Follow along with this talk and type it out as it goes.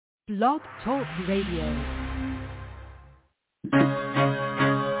Blog Talk Radio.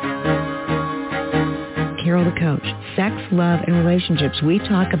 Carol the Coach. Sex, love, and relationships. We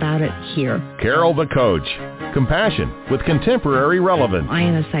talk about it here. Carol the Coach. Compassion with contemporary relevance. I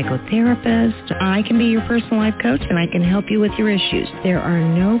am a psychotherapist. I can be your personal life coach, and I can help you with your issues. There are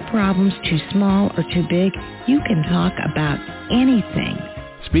no problems too small or too big. You can talk about anything.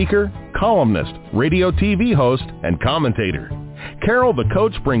 Speaker, columnist, radio TV host, and commentator. Carol the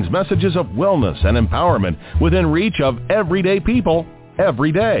Coach brings messages of wellness and empowerment within reach of everyday people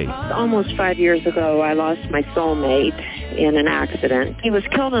every day. Almost 5 years ago, I lost my soulmate in an accident. He was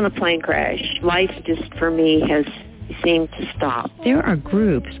killed in a plane crash. Life just, for me, has seemed to stop. There are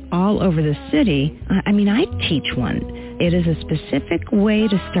groups all over the city. I teach one. It is a specific way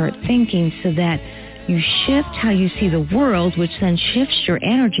to start thinking so that you shift how you see the world, which then shifts your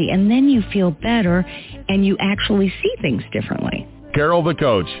energy, and then you feel better and you actually see things differently. Carol the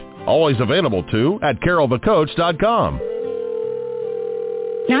Coach. Always available too at carolthecoach.com.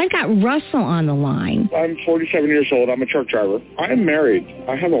 Now I've got Russell on the line. I'm 47 years old. I'm a truck driver. I'm married.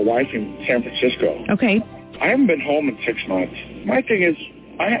 I have a wife in San Francisco. Okay. I haven't been home in 6 months. My thing is,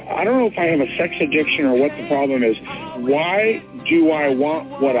 I don't know if I have a sex addiction or what the problem is. Why do I want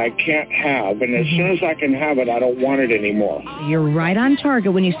what I can't have? And as soon as I can have it, I don't want it anymore. You're right on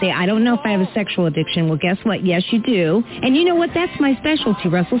target when you say, I don't know if I have a sexual addiction. Well, guess what? Yes, you do. And you know what? That's my specialty,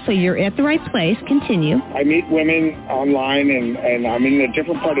 Russell. So you're at the right place. Continue. I meet women online, and I'm in a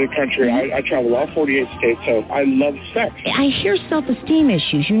different part of the country. I travel all 48 states, so I love sex. I hear self-esteem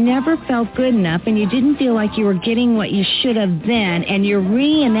issues. You never felt good enough, and you didn't feel like you were getting what you should have then, and you're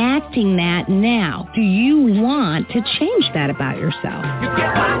reenacting that now. Do you want to change that about yourself? You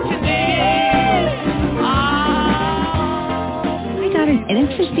get what you need. I got an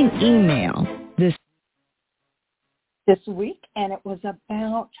interesting email this week, and it was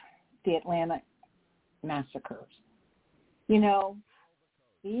about the Atlanta massacres. You know,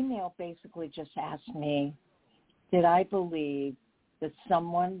 the email basically just asked me, did I believe that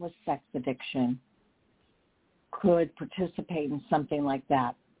someone with sex addiction could participate in something like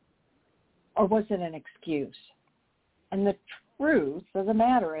that? Or was it an excuse? And the truth of the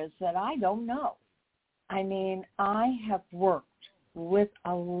matter is that I don't know. I mean, I have worked with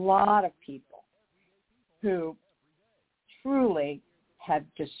a lot of people who truly have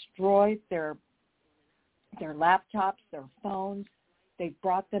destroyed their laptops, their phones. They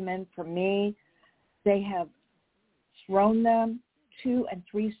brought them in for me. They have thrown them 2 and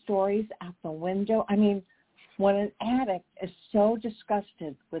 3 stories out the window. I mean, when an addict is so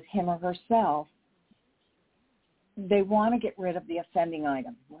disgusted with him or herself, they want to get rid of the offending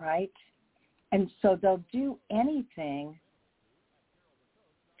item, right? And so they'll do anything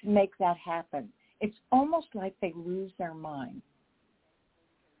to make that happen. It's almost like they lose their mind.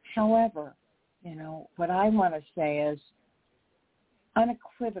 However, you know, what I want to say is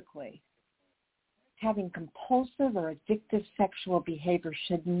unequivocally, having compulsive or addictive sexual behavior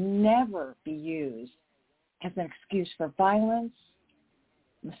should never be used as an excuse for violence,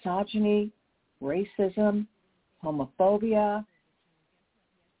 misogyny, racism, homophobia.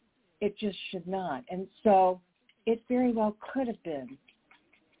 It just should not. And so it very well could have been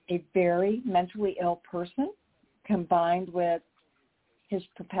a very mentally ill person combined with his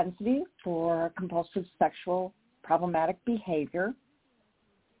propensity for compulsive sexual problematic behavior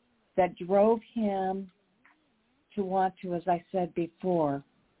that drove him to want to, as I said before,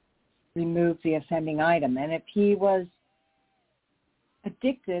 remove the offending item. And if he was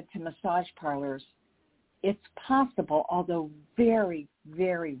addicted to massage parlors, it's possible, although very,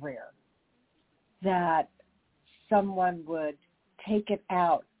 very rare, that someone would take it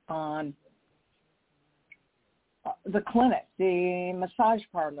out on the clinic, the massage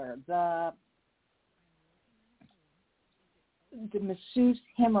parlor, the masseuse,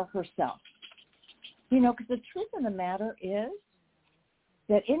 him or herself. You know, because the truth of the matter is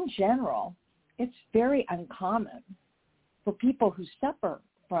that in general, it's very uncommon for people who suffer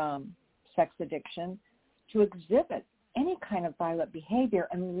from sex addiction to exhibit any kind of violent behavior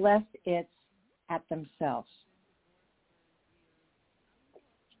unless it's at themselves.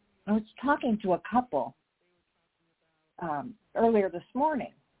 I was talking to a couple earlier this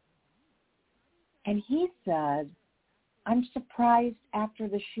morning, and he said, I'm surprised after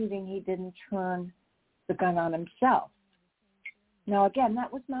the shooting he didn't turn the gun on himself. Now, again,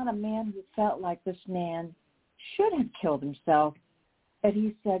 that was not a man who felt like this man should have killed himself, but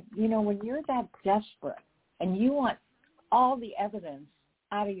he said, you know, when you're that desperate and you want all the evidence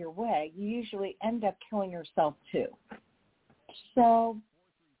out of your way, you usually end up killing yourself too. So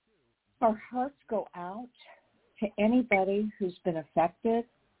our hearts go out to anybody who's been affected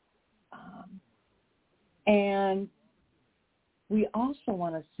And we also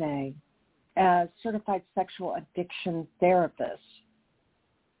want to say, as certified sexual addiction therapists,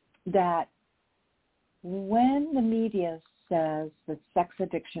 that when the media says that sex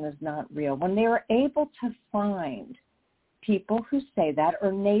addiction is not real, when they are able to find people who say that,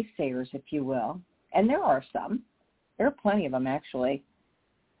 or naysayers, if you will, and there are some, there are plenty of them actually,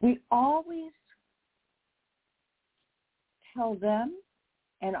 we always tell them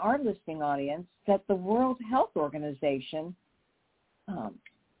and our listening audience that the World Health Organization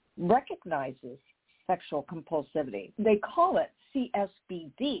recognizes sexual compulsivity. They call it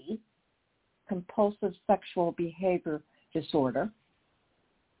CSBD, compulsive sexual behavior disorder,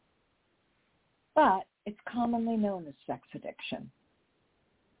 but it's commonly known as sex addiction.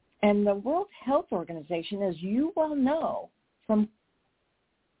 And the World Health Organization, as you well know from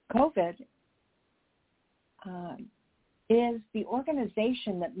COVID, is the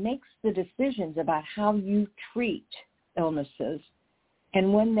organization that makes the decisions about how you treat illnesses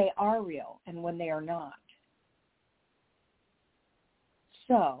and when they are real and when they are not.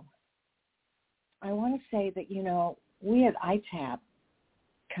 So I want to say that, we at ITAP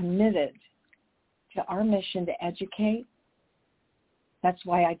committed to our mission to educate. That's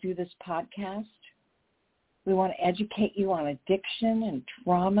why I do this podcast. We want to educate you on addiction and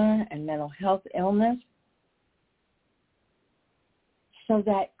trauma and mental health illness so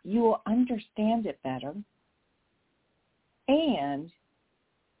that you will understand it better and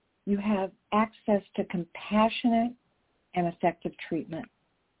you have access to compassionate and effective treatment.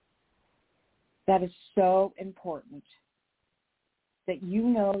 That is so important, that you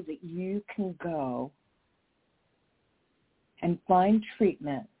know that you can go and find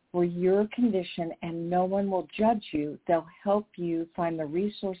treatment for your condition and no one will judge you. They'll help you find the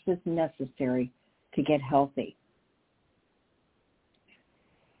resources necessary to get healthy.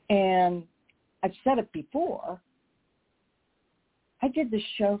 And I've said it before, I did this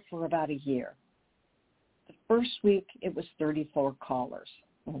show for about a year. The first week, it was 34 callers.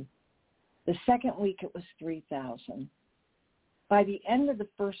 The second week, it was 3,000. By the end of the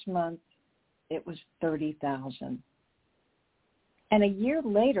first month, it was 30,000. And a year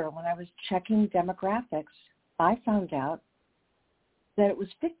later, when I was checking demographics, I found out that it was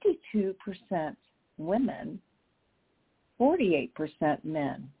 52% women, 48%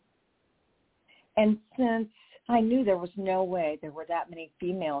 men. And since I knew there was no way there were that many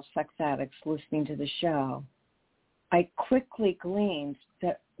female sex addicts listening to the show, I quickly gleaned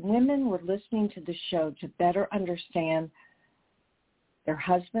that women were listening to the show to better understand their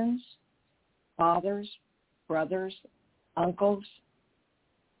husbands, fathers, brothers, uncles,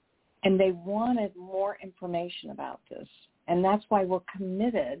 and they wanted more information about this. And that's why we're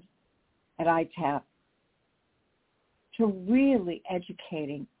committed at ITAP to really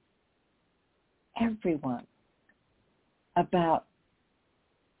educating everyone about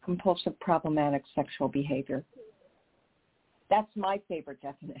compulsive problematic sexual behavior. That's my favorite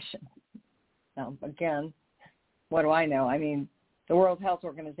definition. Now, again, what do I know? I mean, the World Health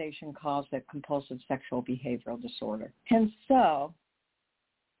Organization calls it compulsive sexual behavioral disorder. And so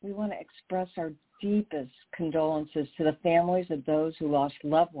we want to express our deepest condolences to the families of those who lost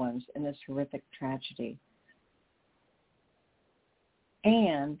loved ones in this horrific tragedy.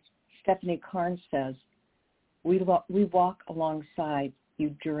 And Stephanie Carnes says, we walk alongside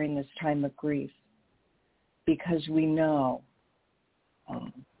you during this time of grief because we know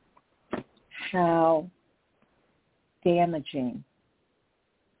how damaging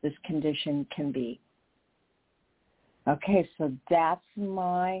this condition can be. Okay, so that's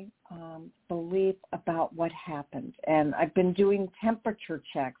my belief about what happened. And I've been doing temperature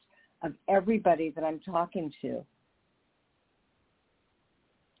checks of everybody that I'm talking to.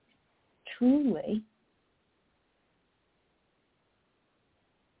 Truly,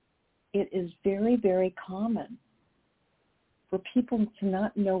 it is very, very common for people to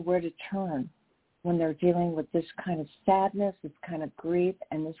not know where to turn when they're dealing with this kind of sadness, this kind of grief,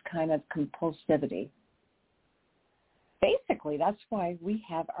 and this kind of compulsivity. Basically, that's why we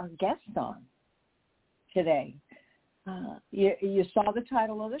have our guest on today. You saw the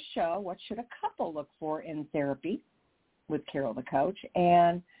title of the show, What Should a Couple Look For in Therapy, with Carol the Coach.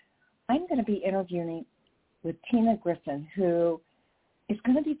 And I'm going to be interviewing with Latina Griffin, who is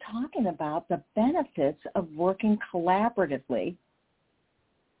going to be talking about the benefits of working collaboratively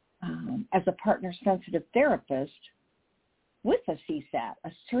as a partner-sensitive therapist with a CSAT,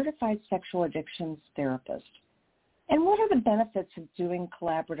 a certified sexual addictions therapist. And what are the benefits of doing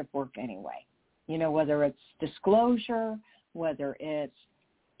collaborative work anyway? You know, whether it's disclosure, whether it's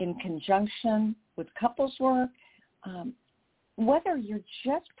in conjunction with couples work, whether you're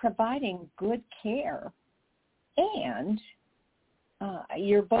just providing good care and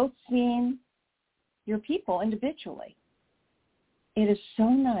you're both seeing your people individually. It is so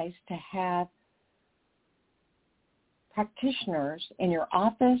nice to have practitioners in your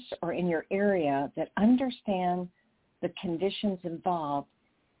office or in your area that understand the conditions involved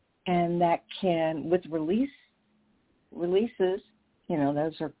and that can, with releases,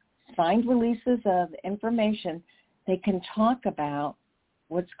 those are signed releases of information, they can talk about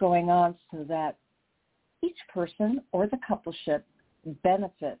what's going on so that each person or the coupleship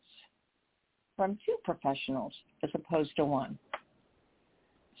benefits from two professionals as opposed to one.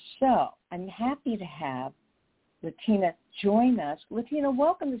 So I'm happy to have Latina join us. Latina,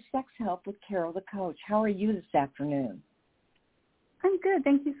 welcome to Sex Help with Carol the Coach. How are you this afternoon? I'm good.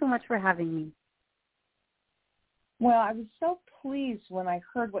 Thank you so much for having me. Well, I was so pleased when I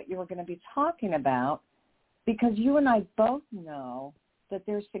heard what you were going to be talking about because you and I both know that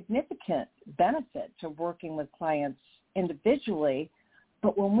there's significant benefit to working with clients individually,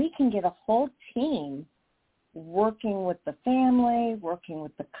 but when we can get a whole team working with the family, working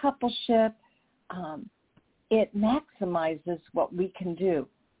with the coupleship, it maximizes what we can do.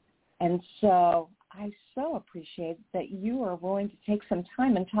 And so I so appreciate that you are willing to take some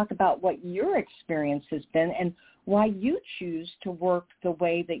time and talk about what your experience has been and why you choose to work the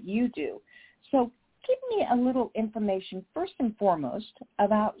way that you do. So give me a little information, first and foremost,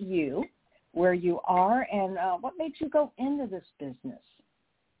 about you, where you are, and what made you go into this business.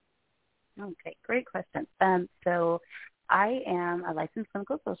 Okay, great question. So I am a licensed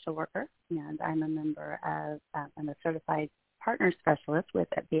clinical social worker, and I'm a member of, I'm a certified partner specialist with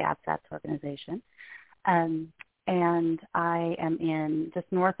the ADDicts organization. And I am in just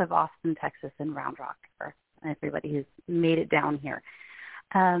north of Austin, Texas, in Round Rock, for everybody who's made it down here.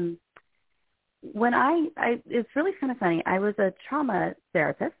 When it's really kind of funny. I was a trauma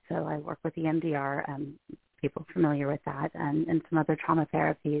therapist, so I work with EMDR, people familiar with that, and some other trauma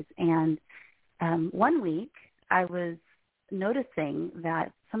therapies. And one week I was noticing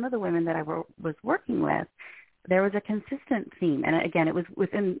that some of the women that I was working with, there was a consistent theme. And again, it was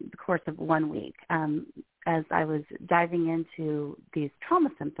within the course of 1 week. As I was diving into these trauma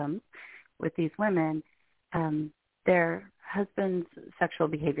symptoms with these women, their husband's sexual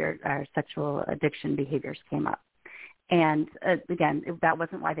behavior or sexual addiction behaviors came up. And again, that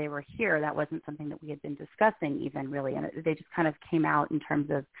wasn't why they were here. That wasn't something that we had been discussing even really. And they just kind of came out in terms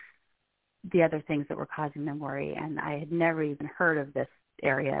of the other things that were causing them worry. And I had never even heard of this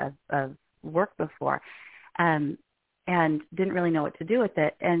area of work before, and didn't really know what to do with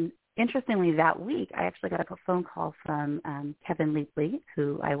it. And interestingly, that week, I actually got a phone call from Kevin Leapley,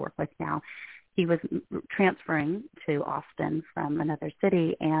 who I work with now. He was transferring to Austin from another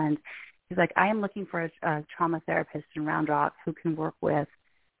city, and he's like, I am looking for a trauma therapist in Round Rock who can work with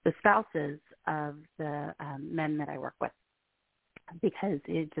the spouses of the men that I work with, because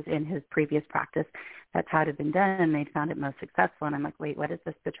it just in his previous practice, that's how it had been done, and they found it most successful. And I'm like, wait, what is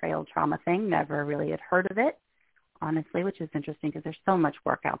this betrayal trauma thing? Never really had heard of it, honestly, which is interesting because there's so much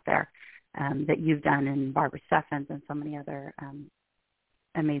work out there that you've done, and Barbara Steffens and so many other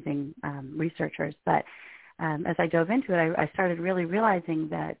amazing researchers. But as I dove into it, I started really realizing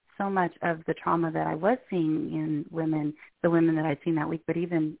that so much of the trauma that I was seeing in women, the women that I'd seen that week, but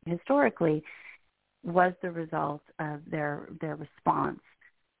even historically, was the result of their response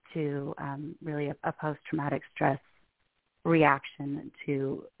to really a post-traumatic stress reaction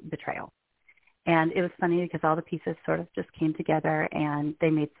to betrayal. And it was funny because all the pieces sort of just came together and they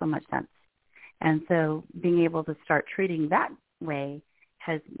made so much sense. And so being able to start treating that way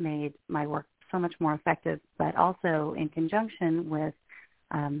has made my work so much more effective, but also in conjunction with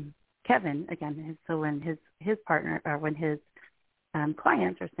Kevin, again, so when his partner, or when his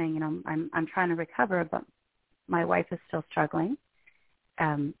clients are saying, I'm trying to recover, but my wife is still struggling,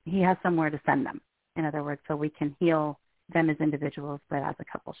 he has somewhere to send them. In other words, so we can heal them as individuals, but as a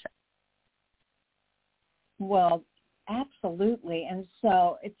coupleship. Well, absolutely. And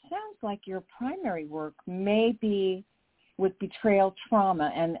so it sounds like your primary work may be with betrayal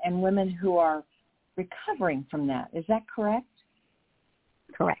trauma and women who are recovering from that. Is that correct?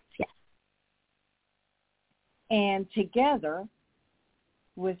 Correct, yes. And together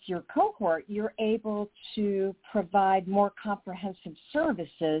with your cohort, you're able to provide more comprehensive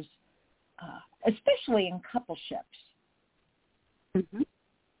services, especially in coupleships. Mm-hmm.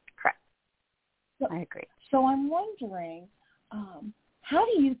 Correct. I agree. So I'm wondering, how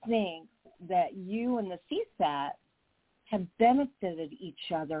do you think that you and the CSAT have benefited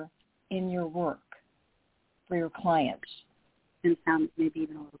each other in your work for your clients? And sounds maybe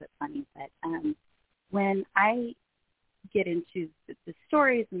even a little bit funny, but when I get into the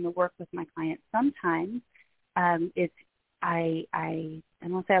stories and the work with my clients, sometimes I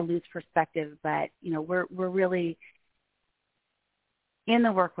won't say I lose perspective, but we're really in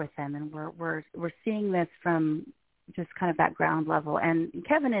the work with them, and we're seeing this from just kind of that ground level, and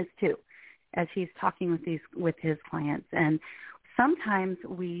Kevin is too, as he's talking with his clients. And sometimes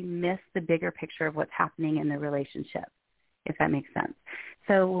we miss the bigger picture of what's happening in the relationship, if that makes sense.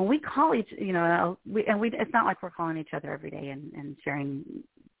 So when we call it's not like we're calling each other every day and sharing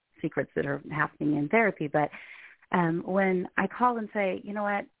secrets that are happening in therapy, but when I call and say, you know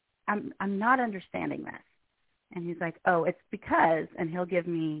what, I'm not understanding this. And he's like, oh, it's because, and he'll give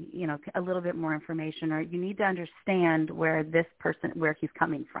me, a little bit more information, or you need to understand where he's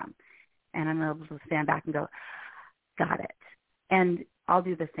coming from. And I'm able to stand back and go, got it. And I'll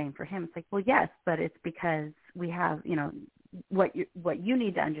do the same for him. It's like, well, yes, but it's because we have, what you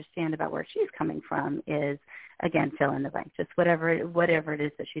need to understand about where she's coming from is, again, fill in the blank, just whatever it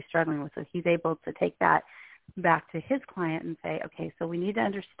is that she's struggling with. So he's able to take that back to his client and say, okay, so we need to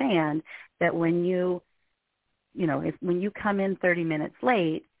understand that when you come in 30 minutes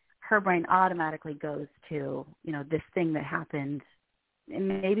late, her brain automatically goes to, this thing that happened, and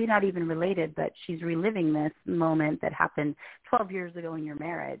maybe not even related, but she's reliving this moment that happened 12 years ago in your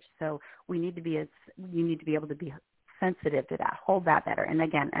marriage. So you need to be able to be sensitive to that, hold that better. And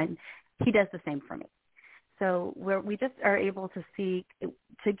again, and he does the same for me. So we just are able to see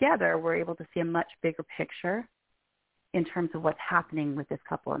together, we're able to see a much bigger picture in terms of what's happening with this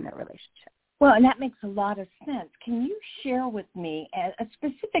couple in their relationship. Well, and that makes a lot of sense. Can you share with me a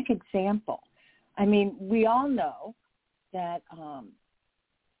specific example? I mean, we all know that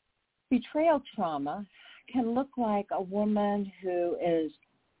betrayal trauma can look like a woman who is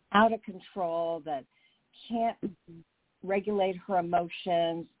out of control, that can't regulate her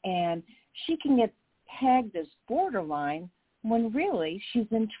emotions, and she can get pegged as borderline when really she's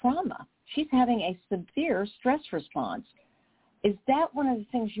in trauma. She's having a severe stress response. Is that one of the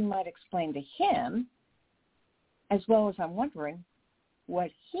things you might explain to him, as well as I'm wondering what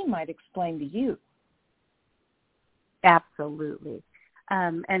he might explain to you? Absolutely.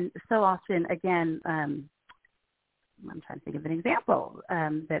 And so often, again, I'm trying to think of an example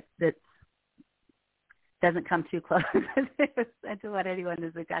that doesn't come too close to what anyone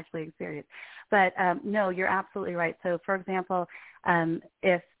has actually experienced. But no, you're absolutely right. So, for example,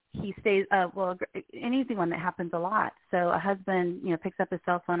 if he stays, an easy one that happens a lot. So a husband, picks up his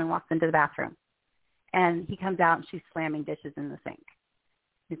cell phone and walks into the bathroom, and he comes out and she's slamming dishes in the sink.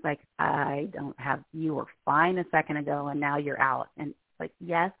 He's like, you were fine a second ago and now you're out. And it's like,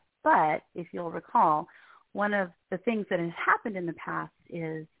 yes, but if you'll recall, one of the things that has happened in the past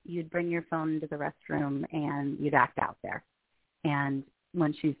is you'd bring your phone into the restroom and you'd act out there. And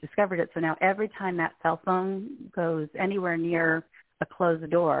when she's discovered it, so now every time that cell phone goes anywhere near a closed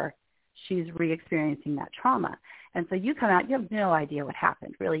door, she's re-experiencing that trauma. And so you come out, you have no idea what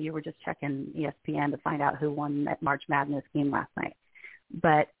happened. Really, you were just checking ESPN to find out who won that March Madness game last night.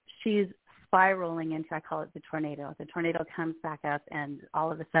 But she's spiraling into, I call it the tornado. The tornado comes back up, and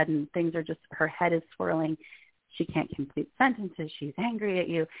all of a sudden things are just, her head is swirling. She can't complete sentences. She's angry at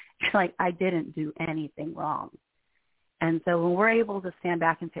you. You're like, I didn't do anything wrong. And so when we're able to stand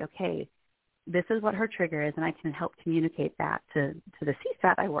back and say, okay, this is what her trigger is, and I can help communicate that to the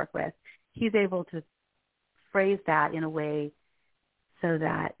CSAT I work with, he's able to phrase that in a way so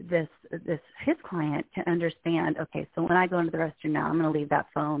that his client can understand, okay, so when I go into the restroom now, I'm going to leave that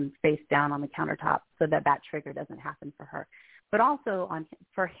phone face down on the countertop so that trigger doesn't happen for her. But also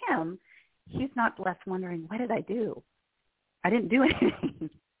for him, he's not left wondering, what did I do? I didn't do anything.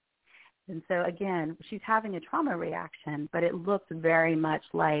 And so, again, she's having a trauma reaction, but it looks very much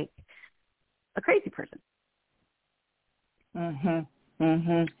like a crazy person.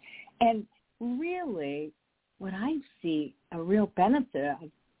 And really, what I see a real benefit of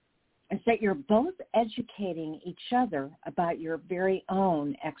is that you're both educating each other about your very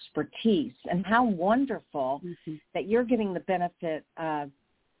own expertise, and how wonderful that you're getting the benefit of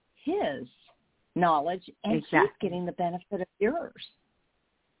his knowledge and he's getting the benefit of yours.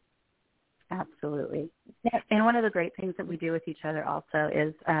 Absolutely. And one of the great things that we do with each other also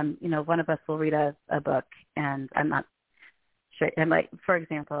is, one of us will read a book, and I'm not sure. And like, for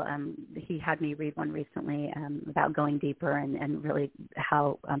example, he had me read one recently about going deeper and really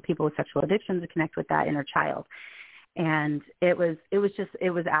how people with sexual addictions connect with that inner child. And it was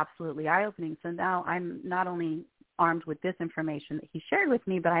absolutely eye-opening. So now I'm not only armed with this information that he shared with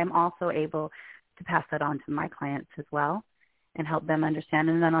me, but I am also able to pass that on to my clients as well and help them understand.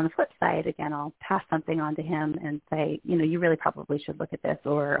 And then on the flip side, again, I'll pass something on to him and say, you really probably should look at this,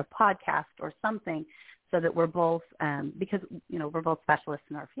 or a podcast or something, so that we're both, because, we're both specialists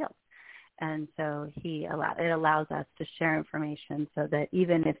in our field. And so it allows us to share information so that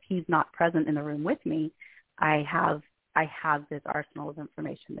even if he's not present in the room with me, I have this arsenal of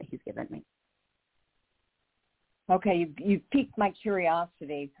information that he's given me. Okay, you piqued my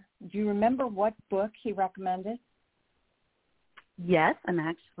curiosity. Do you remember what book he recommended? Yes, I'm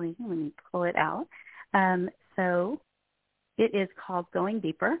actually, let me pull it out. So it is called Going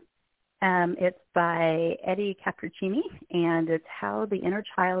Deeper. It's by Eddie Capuccini, and it's How the Inner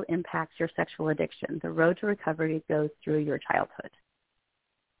Child Impacts Your Sexual Addiction. The Road to Recovery Goes Through Your Childhood.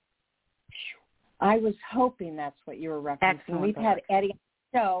 I was hoping that's what you were referencing. Excellent. We've had Eddie on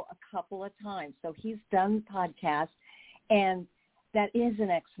the show a couple of times, so he's done podcasts, and that is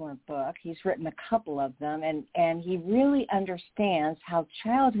an excellent book. He's written a couple of them, and he really understands how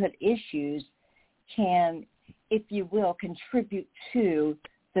childhood issues can, if you will, contribute to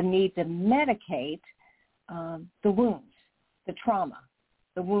the need to medicate the wounds, the trauma,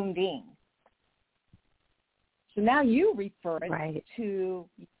 the wounding. So now you refer it to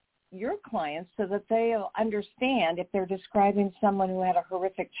your clients so that they'll understand, if they're describing someone who had a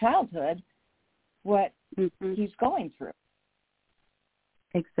horrific childhood, what he's going through.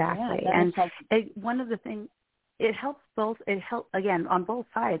 Exactly. Yeah, and one of the things, it helps again, on both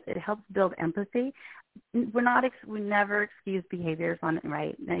sides, it helps build empathy. We never excuse behaviors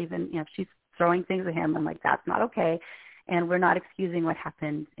right? Even, if she's throwing things at him, I'm like, that's not okay. And we're not excusing what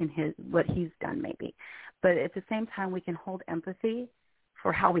happened in what he's done maybe. But at the same time, we can hold empathy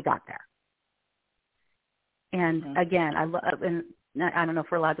for how we got there. And again, I don't know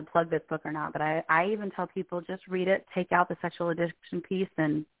if we're allowed to plug this book or not, but I even tell people, just read it, take out the sexual addiction piece,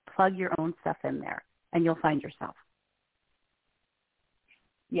 and plug your own stuff in there, and you'll find yourself.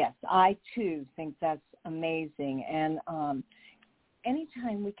 Yes, I too think that's amazing. And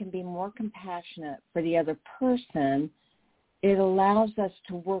anytime we can be more compassionate for the other person, it allows us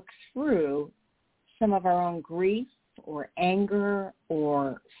to work through some of our own grief or anger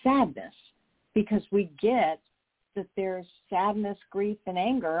or sadness, because we get that there's sadness, grief, and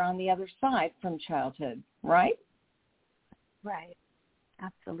anger on the other side from childhood, right? Right.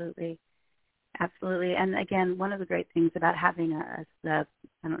 Absolutely. Absolutely. And again, one of the great things about having I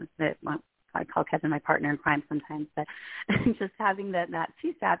call Kevin my partner in crime sometimes, but just having that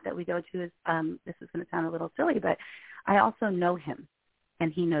CSAT that we go to is, this is going to sound a little silly, but I also know him,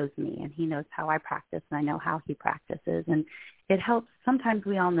 and he knows me, and he knows how I practice, and I know how he practices. And it helps. Sometimes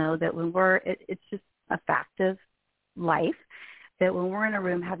we all know that when it's just a fact of life, that when we're in a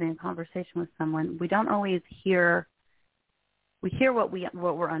room having a conversation with someone, we don't always hear what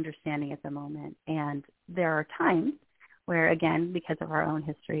we're understanding at the moment. And there are times where, again, because of our own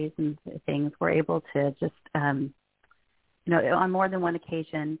histories and things, we're able to just, on more than one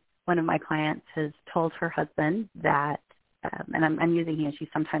occasion, one of my clients has told her husband that, and I'm using he and she,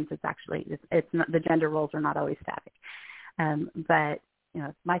 sometimes it's not, the gender roles are not always static. But,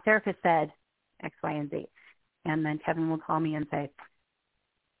 my therapist said X, Y, and Z. And then Kevin will call me and say,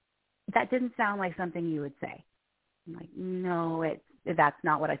 that didn't sound like something you would say. I'm like, no, that's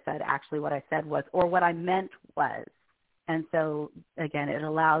not what I said. Actually, what I said was, or what I meant was. And so, again, it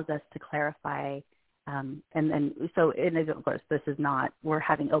allows us to clarify. And of course, this is not, we're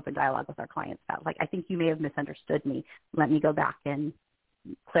having open dialogue with our clients about, like, I think you may have misunderstood me. Let me go back and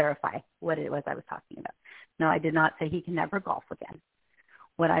clarify what it was I was talking about. No, I did not say he can never golf again.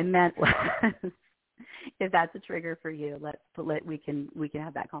 What I meant was, if that's a trigger for you, we can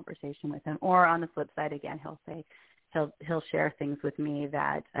have that conversation with him. Or on the flip side, again, he'll share things with me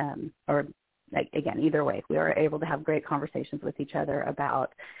that, or like, again, either way, we are able to have great conversations with each other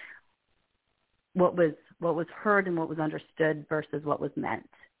about what was heard and what was understood versus what was meant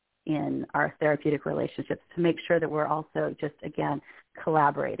in our therapeutic relationships, to make sure that we're also just, again,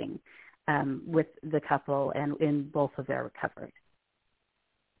 collaborating with the couple and in both of their recovery.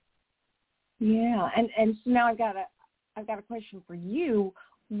 Yeah, and so now I've got a question for you.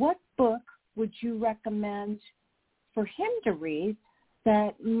 What book would you recommend for him to read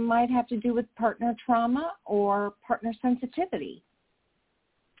that might have to do with partner trauma or partner sensitivity?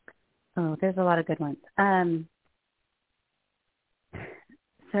 Oh, there's a lot of good ones.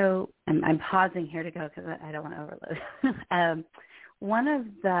 So I'm pausing here to go because I don't want to overload. One of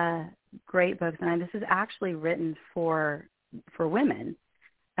the great books, and this is actually written for women,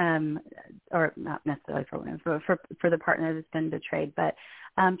 or not necessarily for women, for the partner that's been betrayed, but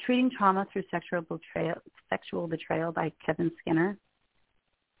Treating Trauma Through Sexual Betrayal by Kevin Skinner.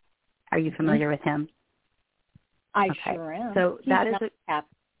 Are you familiar with him? I sure am. So that is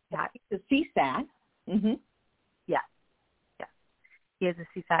the CSAT. Mm-hmm. Yeah. He is a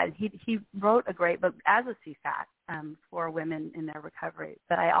CSAT. He wrote a great book as a CSAT for women in their recovery.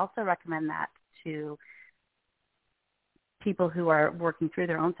 But I also recommend that to people who are working through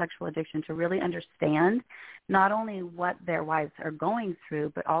their own sexual addiction to really understand not only what their wives are going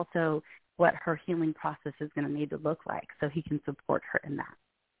through, but also what her healing process is going to need to look like so he can support her in that.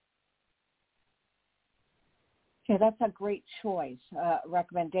 Okay, that's a great choice,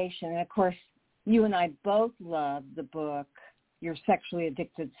 recommendation. And, of course, you and I both love the book Your Sexually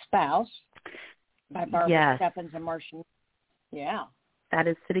Addicted Spouse by Barbara Stephens and Marcia. Yeah. That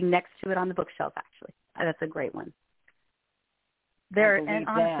is sitting next to it on the bookshelf, actually. That's a great one. There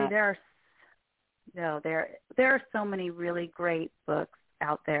are so many really great books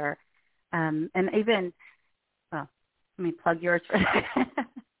out there, and even let me plug yours for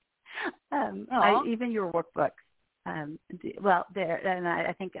even your workbooks. I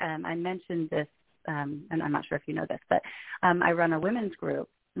think I mentioned this, and I'm not sure if you know this, but I run a women's group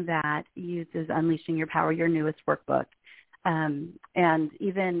that uses Unleashing Your Power, your newest workbook, and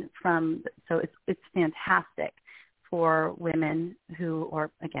even it's fantastic for women who, or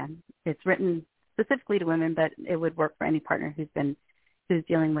again, it's written specifically to women, but it would work for any partner who's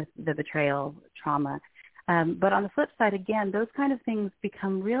dealing with the betrayal trauma. But on the flip side, again, those kind of things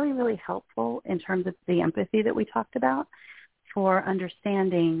become really, really helpful in terms of the empathy that we talked about for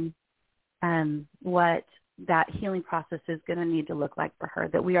understanding what that healing process is going to need to look like for her,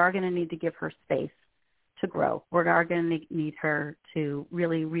 that we are going to need to give her space to grow. We are going to need her to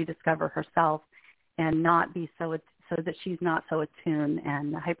really rediscover herself and not be so that she's not so attuned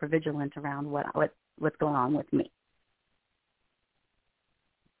and hypervigilant around what's going on with me.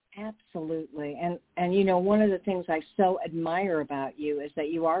 Absolutely. And you know, one of the things I so admire about you is that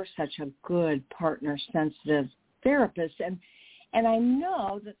you are such a good partner-sensitive therapist. And I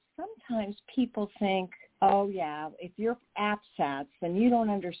know that sometimes people think, oh, yeah, if you're APSATs, then you don't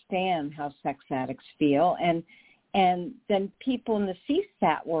understand how sex addicts feel. And then people in the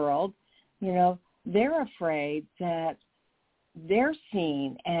CSAT world, you know, they're afraid that they're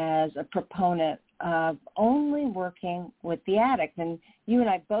seen as a proponent of only working with the addict. And you and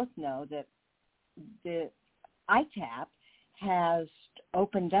I both know that the ITAP has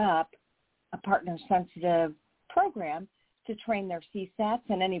opened up a partner-sensitive program to train their CSATs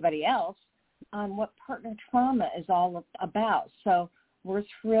and anybody else on what partner trauma is all about. So we're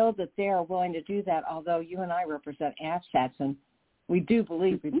thrilled that they are willing to do that, although you and I represent APSATs, and we do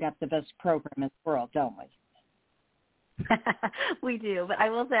believe we've got the best program in the world, don't we? We do, but I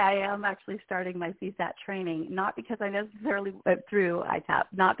will say I am actually starting my CSAT training, not because I necessarily went through ITAP,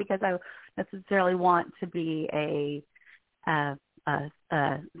 not because I necessarily want to be a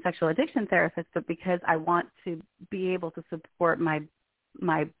sexual addiction therapist, but because I want to be able to support my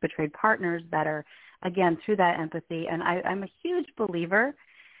betrayed partners better, again, through that empathy. And I'm a huge believer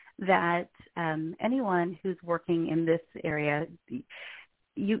that anyone who's working in this area,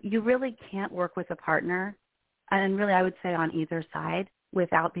 you really can't work with a partner, and really I would say on either side,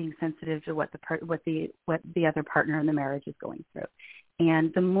 without being sensitive to what the other partner in the marriage is going through.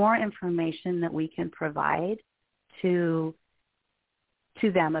 And the more information that we can provide to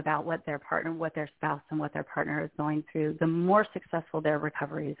them about what their partner, what their spouse, and what their partner is going through, the more successful their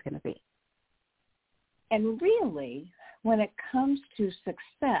recovery is going to be. And really, when it comes to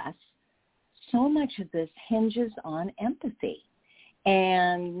success, so much of this hinges on empathy.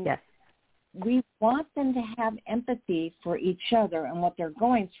 And yes, we want them to have empathy for each other and what they're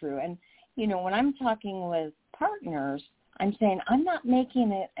going through. And, you know, when I'm talking with partners, I'm saying I'm not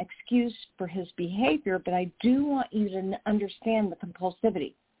making an excuse for his behavior, but I do want you to understand the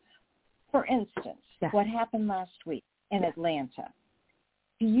compulsivity. For instance, what happened last week in Atlanta?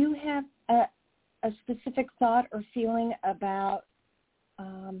 Do you have a specific thought or feeling about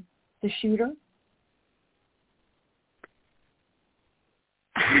the shooter?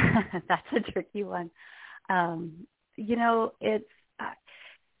 That's a tricky one. You know,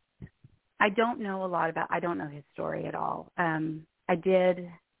 I don't know a lot about, I don't know his story at all. I did,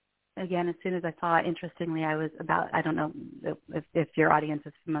 again, as soon as I saw it, interestingly, I was about, I don't know if your audience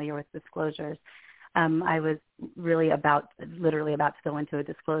is familiar with disclosures. I was literally about to go into a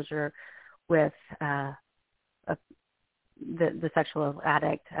disclosure with the sexual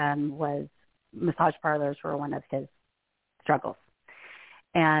addict, was massage parlors were one of his struggles.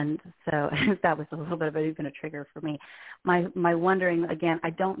 And so that was a little bit of even a trigger for me. My wondering, again, I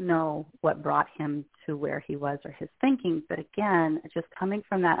don't know what brought him to where he was or his thinking, but again, just coming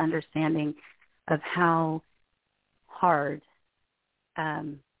from that understanding of how hard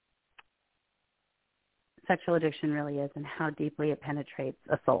sexual addiction really is and how deeply it penetrates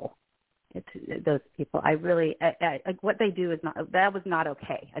a soul. those people. What they do that was not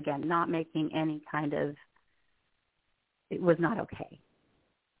okay. Again, not making any kind of, it was not okay.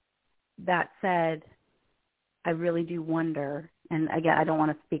 That said, I really do wonder, and again, I don't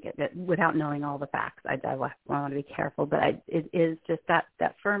want to speak it without knowing all the facts. I want to be careful, but it is just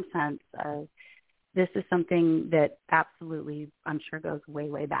that firm sense of this is something that absolutely, I'm sure, goes way,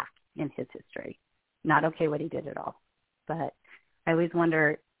 way back in his history. Not okay what he did at all. But I always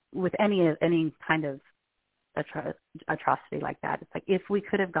wonder, with any kind of atrocity like that, it's like if we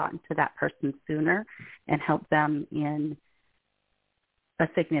could have gotten to that person sooner and helped them in a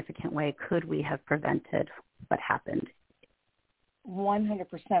significant way, could we have prevented what happened? 100%.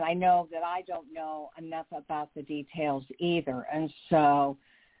 I know that I don't know enough about the details either, and so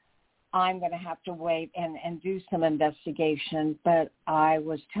I'm going to have to wait and do some investigation. But I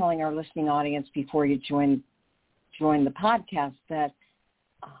was telling our listening audience before you joined the podcast that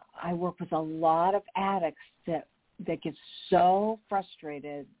I work with a lot of addicts that get so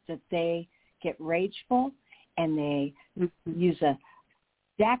frustrated that they get rageful and they use a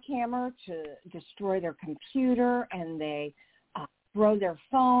jackhammer to destroy their computer, and they throw their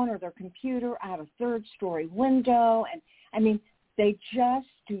phone or their computer out a third-story window. And, I mean, they just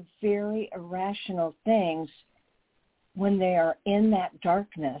do very irrational things when they are in that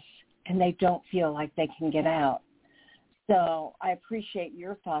darkness and they don't feel like they can get out. So I appreciate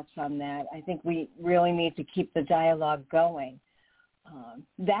your thoughts on that. I think we really need to keep the dialogue going.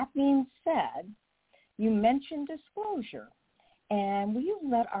 That being said, you mentioned disclosure. And will you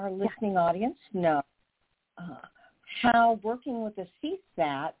let our listening audience know how working with a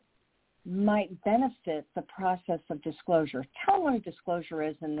CSAT might benefit the process of disclosure? Tell them what a disclosure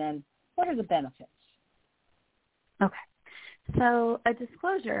is, and then what are the benefits? Okay. So a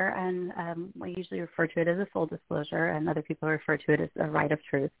disclosure, and we usually refer to it as a full disclosure, and other people refer to it as a right of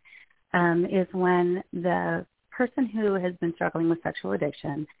truth, is when the person who has been struggling with sexual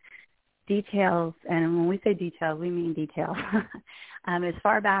addiction details, and when we say detail, we mean detail, as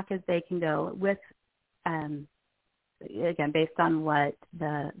far back as they can go with, again, based on what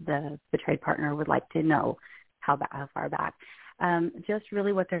the betrayed partner would like to know, how far back, just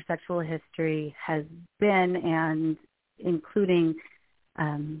really what their sexual history has been, and including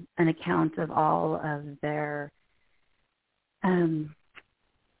an account of all of their,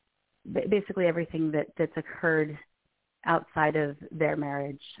 basically everything that's occurred outside of their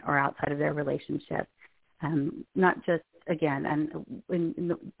marriage or outside of their relationship. Not just, again, and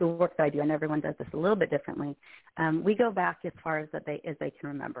in the work that I do, and everyone does this a little bit differently, we go back as far as they can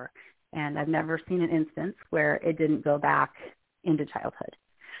remember. And I've never seen an instance where it didn't go back into childhood.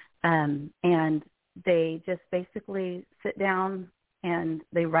 And they just basically sit down and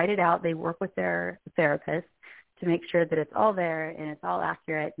they write it out. They work with their therapist to make sure that it's all there and it's all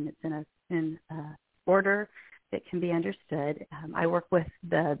accurate and it's in order that can be understood. I work with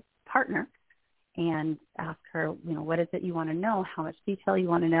the partner and ask her, what is it you want to know, how much detail you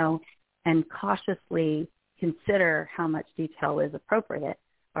want to know, and cautiously consider how much detail is appropriate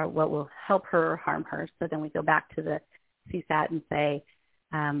or what will help her or harm her. So then we go back to the CSAT and say,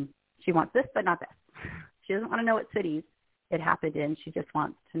 she wants this but not this. She doesn't want to know what cities it happened in. She just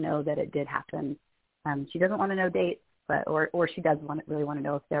wants to know that it did happen. She doesn't want to know dates, but or she does really want to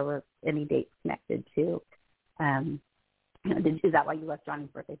know if there were any dates connected to, is that why you left Johnny's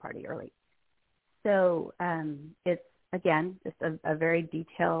birthday party early? So it's, again, just a very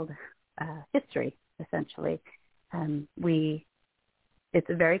detailed history, essentially. It's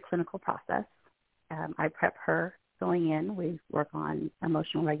a very clinical process. I prep her going in. We work on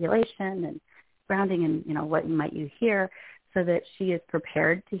emotional regulation and grounding and, what might you hear, so that she is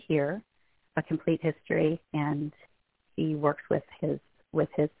prepared to hear a complete history, and he works with his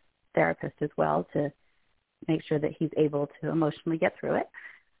therapist as well to make sure that he's able to emotionally get through it.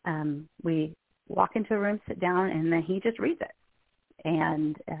 We walk into a room, sit down, and then he just reads it.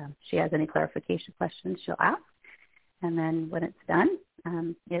 And she has any clarification questions, she'll ask. And then when it's done,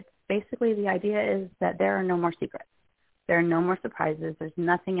 it's basically, the idea is that there are no more secrets. There are no more surprises. There's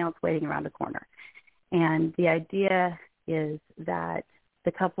nothing else waiting around the corner. And the idea is that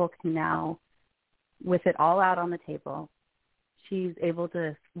the couple can now, with it all out on the table, she's able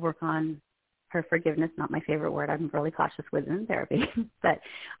to work on her forgiveness, not my favorite word. I'm really cautious with in therapy, but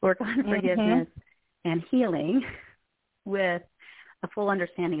work on forgiveness and healing with a full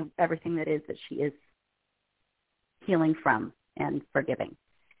understanding of everything that is that she is healing from and forgiving.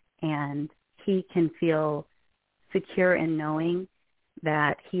 And he can feel secure in knowing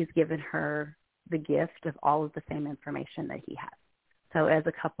that he's given her the gift of all of the same information that he has. So as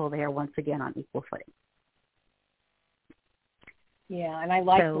a couple, they are once again on equal footing. Yeah, and I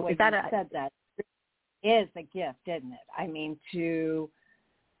like the way you said that. It is a gift, isn't it? I mean, to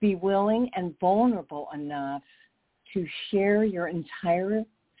be willing and vulnerable enough to share your entire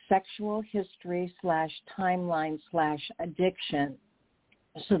sexual history / timeline / addiction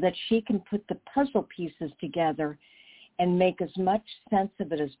so that she can put the puzzle pieces together and make as much sense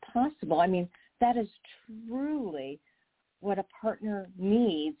of it as possible. I mean, that is truly what a partner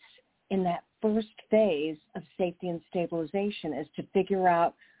needs in that first phase of safety and stabilization, is to figure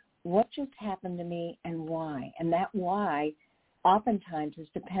out what just happened to me and why. And that why oftentimes is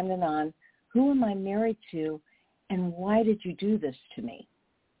dependent on who am I married to and why did you do this to me?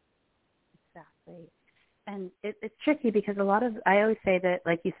 Exactly. And it's tricky because I always say that,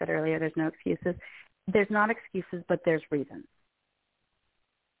 like you said earlier, there's no excuses. There's not excuses, but there's reasons.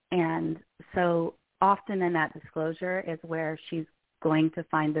 And so often in that disclosure is where she's going to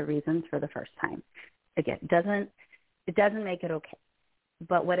find the reasons for the first time. Again, it doesn't make it okay.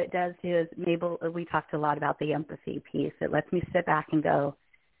 But what it does do is, Mabel, we talked a lot about the empathy piece. It lets me sit back and go,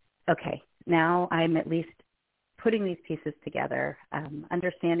 okay, now I'm at least putting these pieces together,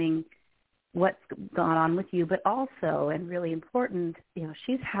 understanding what's gone on with you, but also, and really important,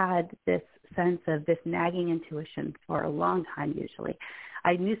 she's had this sense of this nagging intuition for a long time usually.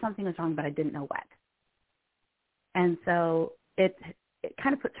 I knew something was wrong, but I didn't know what. And so it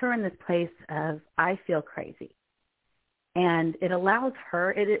kind of puts her in this place of, I feel crazy. And it allows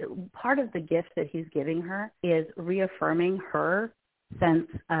her, part of the gift that he's giving her is reaffirming her sense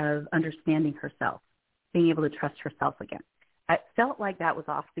of understanding herself, being able to trust herself again. I felt like that was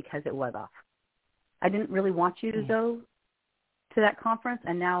off because it was off. I didn't really want you to go to that conference,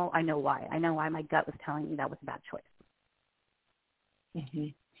 and now I know why. I know why my gut was telling me that was a bad choice. Mm-hmm.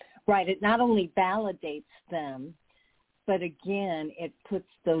 Right. It not only validates them, but again, it puts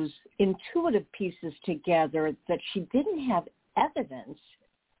those intuitive pieces together that she didn't have evidence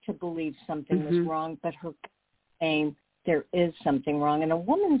to believe something was wrong, but her gut saying there is something wrong. And a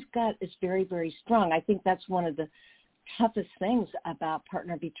woman's gut is very, very strong. I think that's one of the toughest things about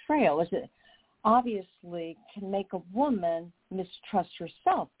partner betrayal, is it obviously can make a woman mistrust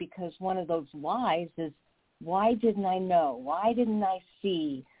herself, because one of those lies is, why didn't I know? Why didn't I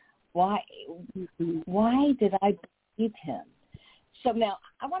see? Why did I believe him? So now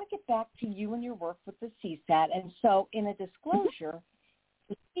I want to get back to you and your work with the CSAT. And so in a disclosure,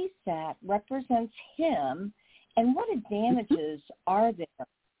 the CSAT represents him. And what advantages are there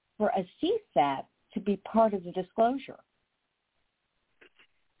for a CSAT to be part of the disclosure?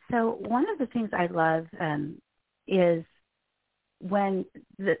 So one of the things I love is when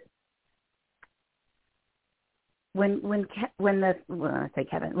I say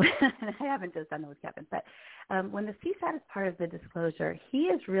Kevin, I haven't just done it with Kevin, but when the CSAT is part of the disclosure, he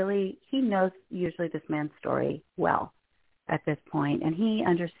knows usually this man's story well at this point, and he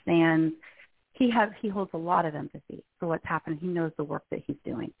understands, he holds a lot of empathy for what's happened. He knows the work that he's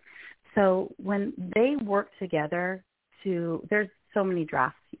doing. So when they work together there's so many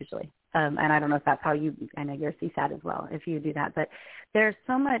drafts usually, and I don't know if that's how I know you're CSAT as well, if you do that, but there's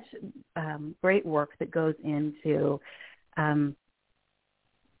so much great work that goes into, I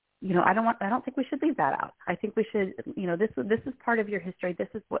don't think we should leave that out. I think we should, this is part of your history.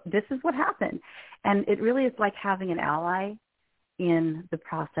 This is what happened. And it really is like having an ally in the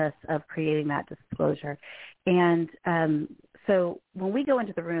process of creating that disclosure. And so when we go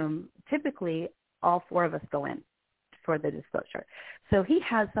into the room, typically all four of us go in for the disclosure. So he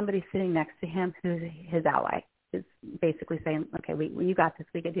has somebody sitting next to him who's his ally, is basically saying, okay, you got this,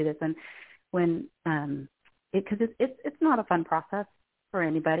 we can do this. And when, because it's not a fun process for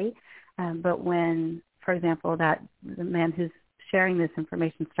anybody, but when, for example, that the man who's sharing this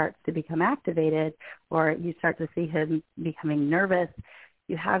information starts to become activated, or you start to see him becoming nervous,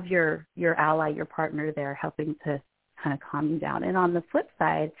 you have your ally, your partner there helping to kind of calm you down. And on the flip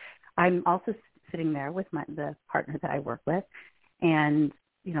side, I'm also sitting there with the partner that I work with, and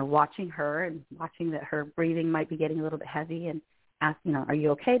watching her and watching that her breathing might be getting a little bit heavy, and ask, are you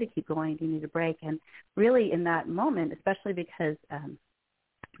okay to keep going? Do you need a break? And really in that moment, especially because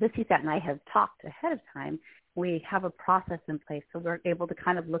the CSAT and I have talked ahead of time, we have a process in place, so we're able to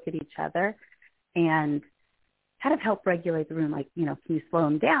kind of look at each other and kind of help regulate the room. Like, can you slow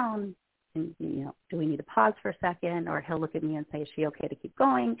him down? And, do we need to pause for a second? Or he'll look at me and say, is she okay to keep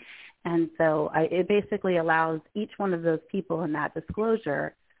going? And so it basically allows each one of those people in that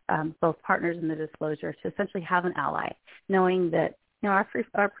disclosure, both partners in the disclosure, to essentially have an ally, knowing that, our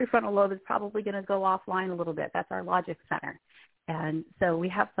prefrontal lobe is probably going to go offline a little bit. That's our logic center. And so we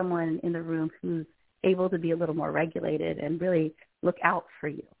have someone in the room who's able to be a little more regulated and really look out for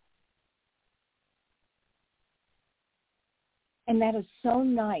you. And that is so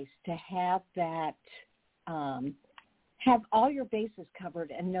nice to have that, have all your bases covered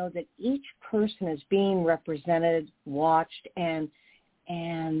and know that each person is being represented, watched, and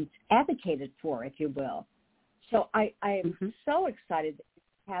advocated for, if you will. So I am so excited that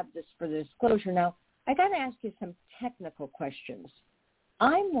you have this for the disclosure. Now, I got to ask you some technical questions.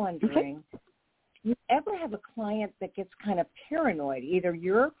 I'm wondering, do you ever have a client that gets kind of paranoid, either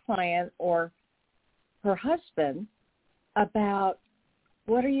your client or her husband, about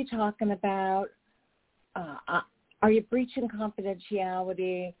what are you talking about? Are you breaching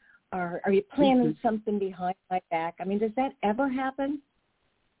confidentiality? Are you planning something behind my back? I mean, does that ever happen?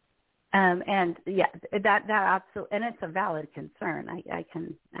 And yeah, that absolutely, and it's a valid concern. I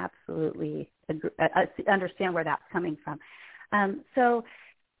can absolutely agree, understand where that's coming from. So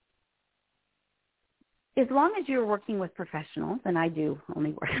as long as you're working with professionals, and I do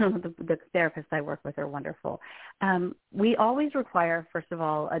only work, the therapists I work with are wonderful, we always require, first of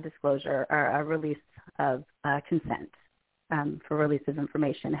all, a disclosure or a release of consent for release of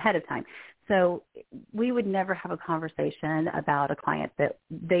information ahead of time. So we would never have a conversation about a client that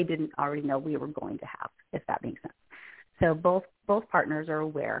they didn't already know we were going to have, if that makes sense. So both partners are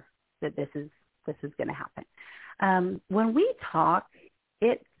aware that this is going to happen. When we talk,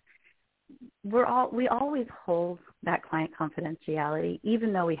 we always hold that client confidentiality,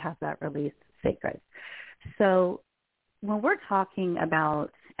 even though we have that release sacred. So when we're talking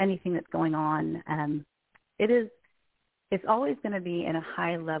about anything that's going on, it's always going to be in a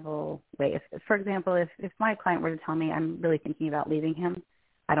high-level way. For example, if my client were to tell me I'm really thinking about leaving him,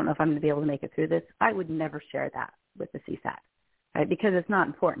 I don't know if I'm going to be able to make it through this, I would never share that with the CSAT, right? Because it's not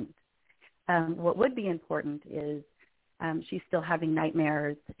important. What would be important is she's still having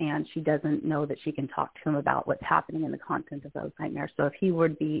nightmares, and she doesn't know that she can talk to him about what's happening in the content of those nightmares. So if he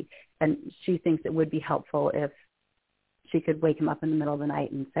would be, and she thinks it would be helpful if she could wake him up in the middle of the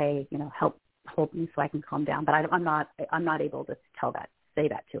night and say, help me so I can calm down. But I'm not able to say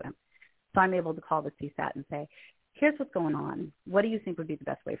that to him. So I'm able to call the CSAT and say, here's what's going on. What do you think would be the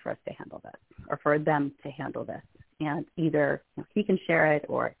best way for us to handle this, or for them to handle this? And either he can share it,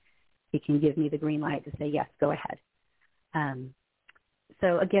 or he can give me the green light to say, yes, go ahead.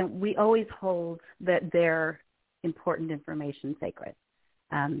 So again, we always hold their important information sacred.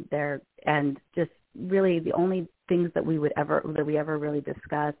 And just really the only things that we ever really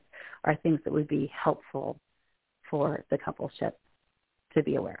discuss are things that would be helpful for the coupleship to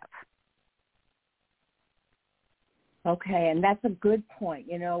be aware of. Okay, and that's a good point.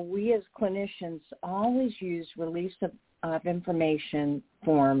 We as clinicians always use release of information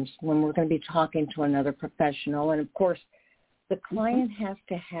forms when we're going to be talking to another professional. And, of course, the client has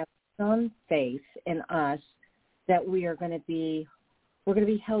to have some faith in us that we're going to be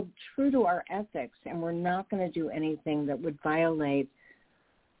held true to our ethics, and we're not going to do anything that would violate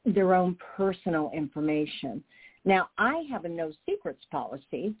their own personal information. Now, I have a no secrets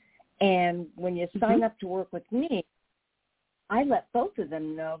policy, and when you sign up to work with me, I let both of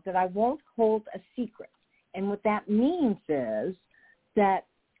them know that I won't hold a secret. And what that means is that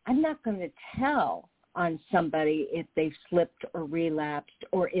I'm not going to tell on somebody if they've slipped or relapsed,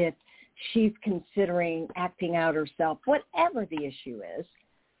 or if she's considering acting out herself, whatever the issue is.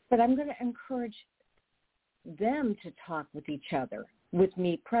 But I'm going to encourage them to talk with each other, with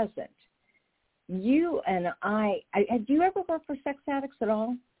me present. You and I do you ever work for sex addicts at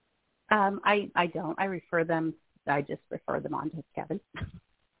all? I don't. I just refer them on to Kevin.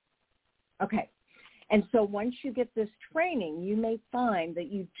 Okay. And so once you get this training, you may find that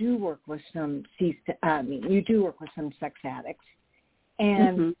you do work with some sex addicts.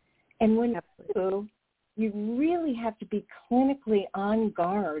 And and when you really have to be clinically on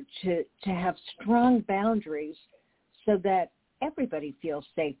guard to have strong boundaries so that everybody feels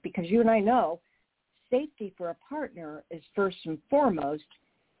safe, because you and I know safety for a partner is first and foremost.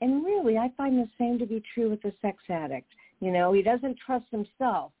 And really, I find the same to be true with the sex addict. He doesn't trust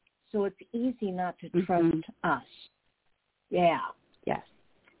himself, so it's easy not to trust us. Yeah. Yes.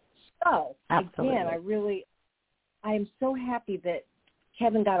 So, absolutely. Again, I am so happy that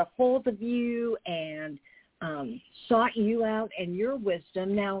Kevin got a hold of you and sought you out and your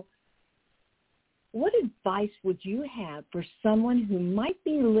wisdom. Now, what advice would you have for someone who might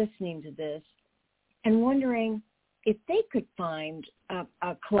be listening to this and wondering if they could find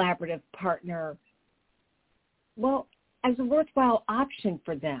a collaborative partner, as a worthwhile option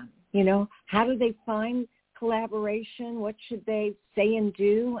for them? How do they find collaboration? What should they say and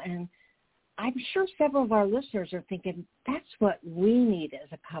do? And I'm sure several of our listeners are thinking, that's what we need as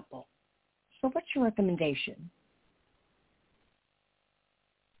a couple. So what's your recommendation?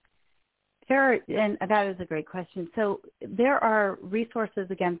 And that is a great question. So there are resources,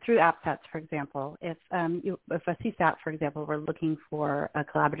 again, through AppSets, for example. If a CSAT, for example, were looking for a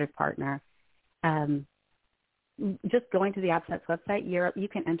collaborative partner, just going to the AppSets website, you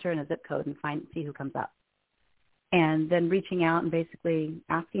can enter in a zip code and see who comes up. And then reaching out and basically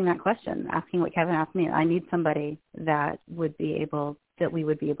asking that question, asking what Kevin asked me. I need somebody that we would be able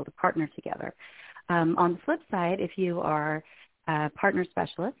to partner together. On the flip side, if you are a partner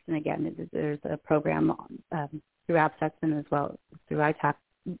specialist, and again, there's a program through AppSets and as well through ITAP,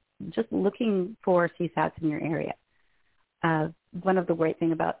 just looking for CSATs in your area. One of the great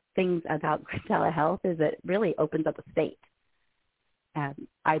things about telehealth is it really opens up a state.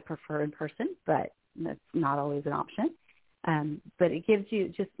 I prefer in person, but that's not always an option. But it gives you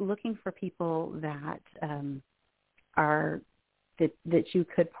just looking for people that that you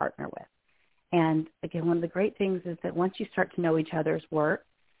could partner with. And again, one of the great things is that once you start to know each other's work,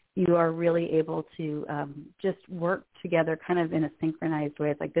 you are really able to just work together kind of in a synchronized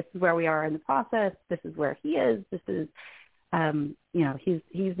way. It's like, this is where we are in the process. This is where he is. This is,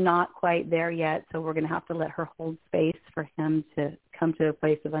 he's not quite there yet, so we're going to have to let her hold space for him to come to a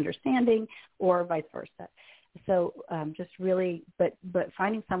place of understanding, or vice versa. So just really, but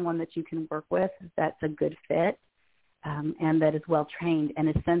finding someone that you can work with that's a good fit and that is well trained and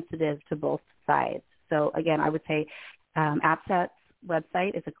is sensitive to both sides. So again, I would say AppSets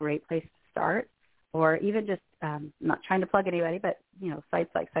website is a great place to start, or even just not trying to plug anybody, but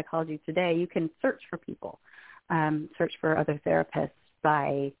sites like Psychology Today, you can search for people, search for other therapists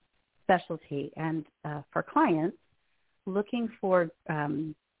by specialty, and for clients looking for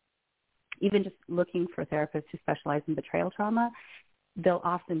even just looking for therapists who specialize in betrayal trauma, they'll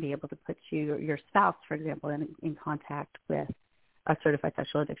often be able to put your spouse, for example, in contact with a certified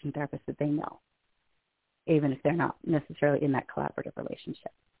sexual addiction therapist that they know, even if they're not necessarily in that collaborative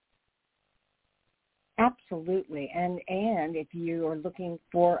relationship. Absolutely. And if you are looking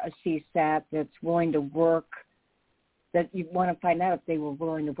for a CSAT that's willing to work, that you want to find out if they were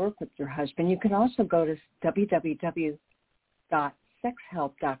willing to work with your husband, you can also go to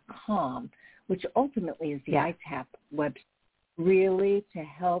www.sexhelp.com, which ultimately is the ITAP website, really to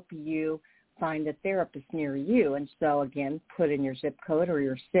help you find a therapist near you. And so, again, put in your zip code or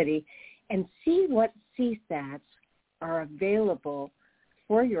your city and see what CSATs are available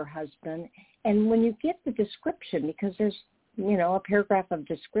for your husband. And when you get the description, because there's, a paragraph of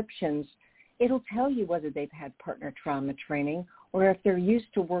descriptions, it'll tell you whether they've had partner trauma training or if they're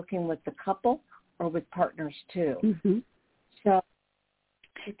used to working with the couple or with partners too. Mm-hmm. So,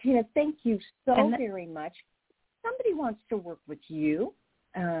 Tina, thank you so very much. Somebody wants to work with you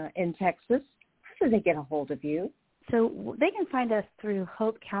in Texas. How do they get a hold of you? So they can find us through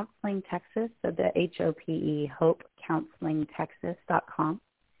Hope Counseling Texas, so the HOPE, hopecounselingtexas.com.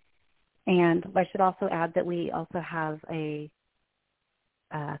 And I should also add that we also have a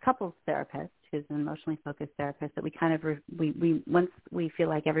couples therapist who's an emotionally focused therapist that we kind of, we once we feel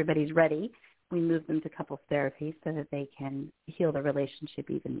like everybody's ready, we move them to couples therapy so that they can heal the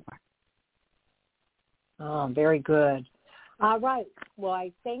relationship even more. Oh, very good. All right. Well,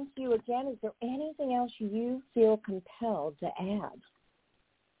 I thank you again. Is there anything else you feel compelled to add?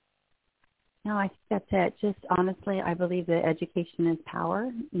 No, I think that's it. Just honestly, I believe that education is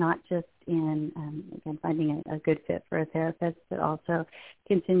power, not just in, again, finding a good fit for a therapist, but also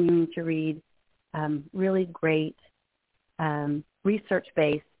continuing to read really great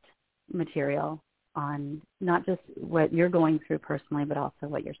research-based material on not just what you're going through personally, but also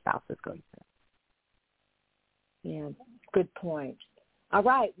what your spouse is going through. Yeah, good point. All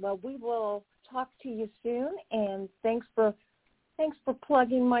right. Well, we will talk to you soon, and thanks for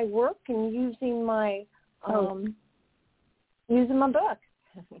plugging my work and using my book.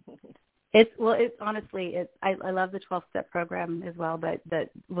 I love the 12-step program as well, but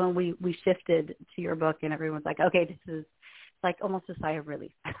when we shifted to your book and everyone's like, okay, this is like almost a sigh of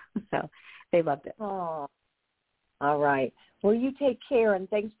relief. So they loved it. Oh, all right. Well, you take care, and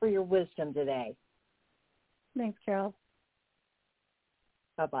thanks for your wisdom today. Thanks, Carol.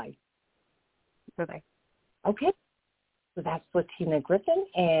 Bye-bye. Bye-bye. Okay. So that's Latina Griffin,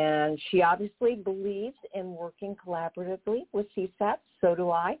 and she obviously believes in working collaboratively with CSAT. So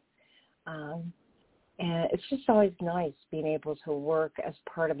do I. And it's just always nice being able to work as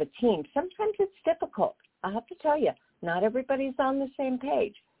part of a team. Sometimes it's difficult. I have to tell you, not everybody's on the same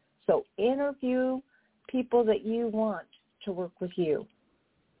page. So interview people that you want to work with you.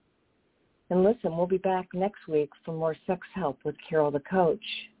 And listen, we'll be back next week for more sex help with Carol the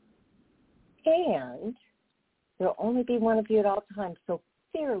Coach. And there'll only be one of you at all times, so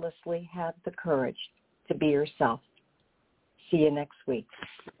fearlessly have the courage to be yourself. See you next week.